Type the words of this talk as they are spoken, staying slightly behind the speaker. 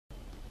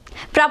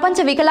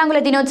ప్రపంచ వికలాంగుల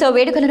దినోత్సవ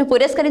వేడుకలను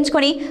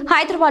పురస్కరించుకొని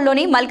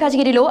హైదరాబాద్లోని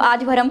మల్కాజ్గిరిలో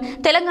ఆదివారం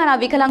తెలంగాణ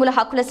వికలాంగుల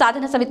హక్కుల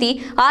సాధన సమితి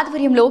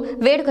ఆధ్వర్యంలో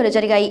వేడుకలు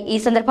జరిగాయి. ఈ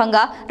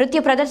సందర్భంగా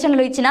నృత్య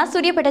ప్రదర్శనలు ఇచ్చిన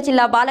సూర్యాపేట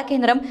జిల్లా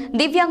బాలకేంద్రం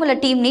దివ్యాంగుల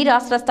టీంని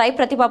రాష్ట్ర స్థాయి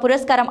ప్రతిభా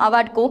పురస్కారం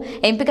అవార్డుకు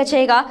ఎంపిక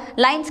చేయగా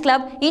Lions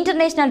club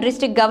international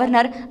district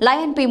governor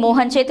lion P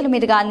Mohan చేతుల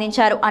మీదుగా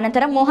అందించారు.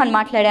 అనంతరం మోహన్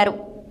మాట్లాడారు.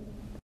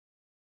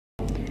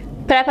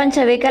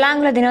 ప్రపంచ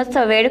వికలాంగుల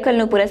దినోత్సవ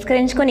వేడుకలను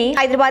పురస్కరించుకుని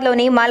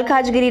హైదరాబాద్లోని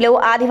మల్కాజ్గిరిలో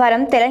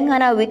ఆదివారం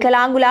తెలంగాణ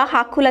వికలాంగుల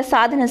హక్కుల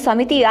సాధన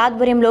సమితి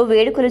ఆధ్వర్యంలో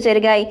వేడుకలు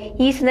జరిగాయి.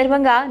 ఈ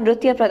సందర్భంగా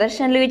నృత్య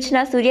ప్రదర్శనలు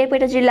ఇచ్చిన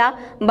సూర్యాపేట జిల్లా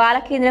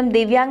బాలకేంద్రం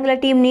దివ్యాంగుల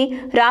టీంని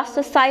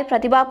రాష్ట్ర స్థాయి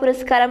ప్రతిభా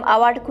పురస్కారం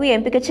అవార్డుకు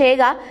ఎంపిక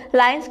చేయగా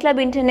Lions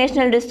club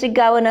international district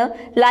governor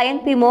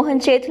lion P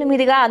Mohan చేతుల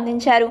మీదుగా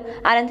అందించారు.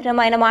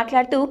 అనంతరం ఆయన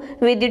మాట్లాడుతూ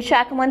విద్యుత్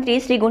శాఖ మంత్రి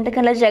శ్రీ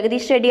గుంటకల్ల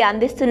జగదీష్ రెడ్డి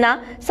అందిస్తున్న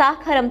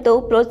సహకారంతో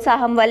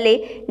ప్రోత్సాహం వల్లే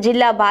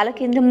జిల్లా బాలకేంద్రం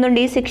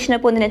నుండి శిక్షణ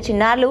పొందిన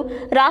చిన్నారులు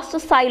రాష్ట్ర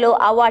స్థాయిలో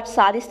అవార్డు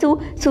సాధిస్తూ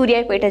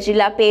సూర్యాపేట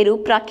జిల్లా పేరు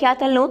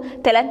ప్రఖ్యాతలను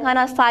తెలంగాణ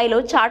స్థాయిలో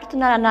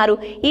చాటుతున్నారన్నారు.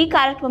 ఈ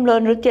కార్యక్రమంలో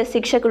నృత్య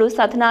శిక్షకుడు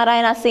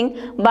సత్యనారాయణ సింగ్,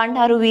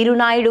 బండారు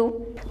వీరునాయుడు,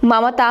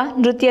 మమత,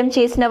 నృత్యం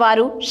చేసిన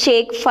వారు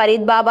షేక్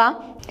ఫరీద్ బాబా,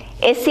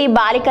 ఎస్సీ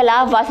బాలికల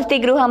వసతి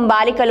గృహం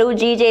బాలికలు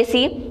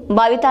జీజేసీ,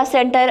 భవితా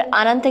సెంటర్,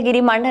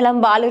 అనంతగిరి మండలం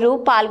బాలురు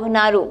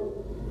పాల్గొన్నారు.